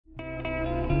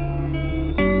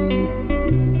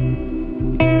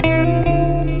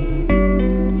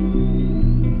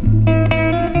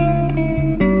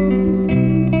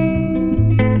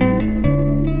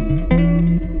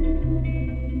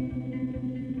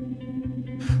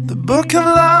book of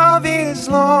love is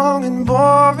long and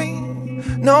boring.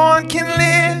 No one can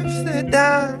lift the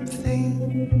damn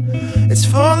thing. It's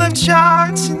full of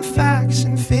charts and facts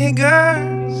and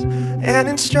figures and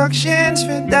instructions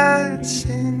for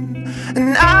dancing.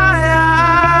 And I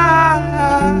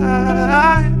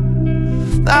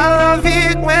love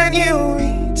it when you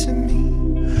read to me,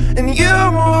 and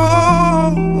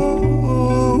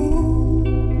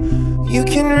you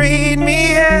can read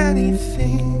me anything.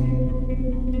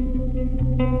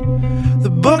 The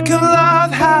book of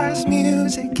love has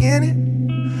music in it.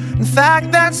 In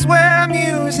fact, that's where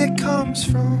music comes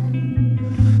from.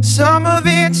 Some of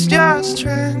it's just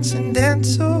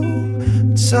transcendental,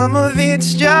 and some of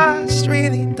it's just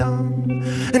really dumb.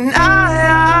 And I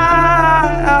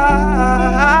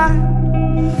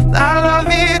love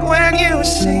it when you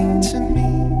sing to me,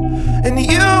 and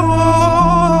you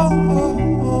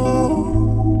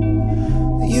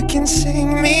can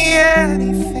sing me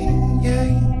anything, yeah.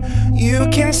 You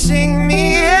can sing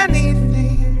me anything.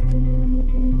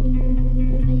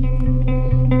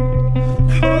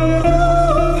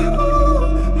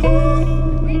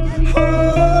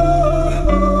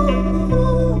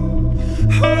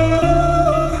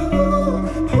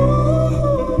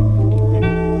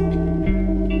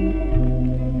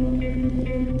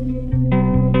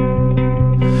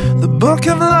 The book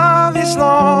of love is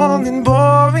long and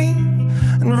boring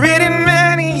and written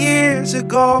many years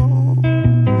ago.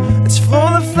 It's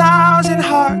full of flowers and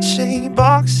heart-shaped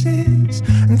boxes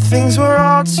and things we're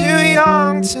all too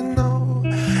young to know.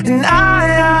 And I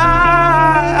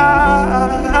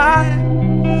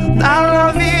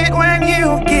love it when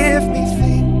you give me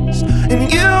things, and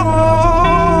you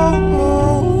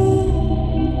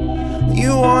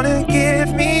wanna give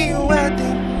me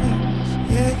wedding rings,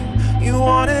 yeah. You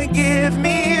wanna give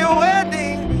me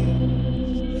wedding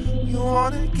rings. You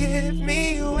wanna give me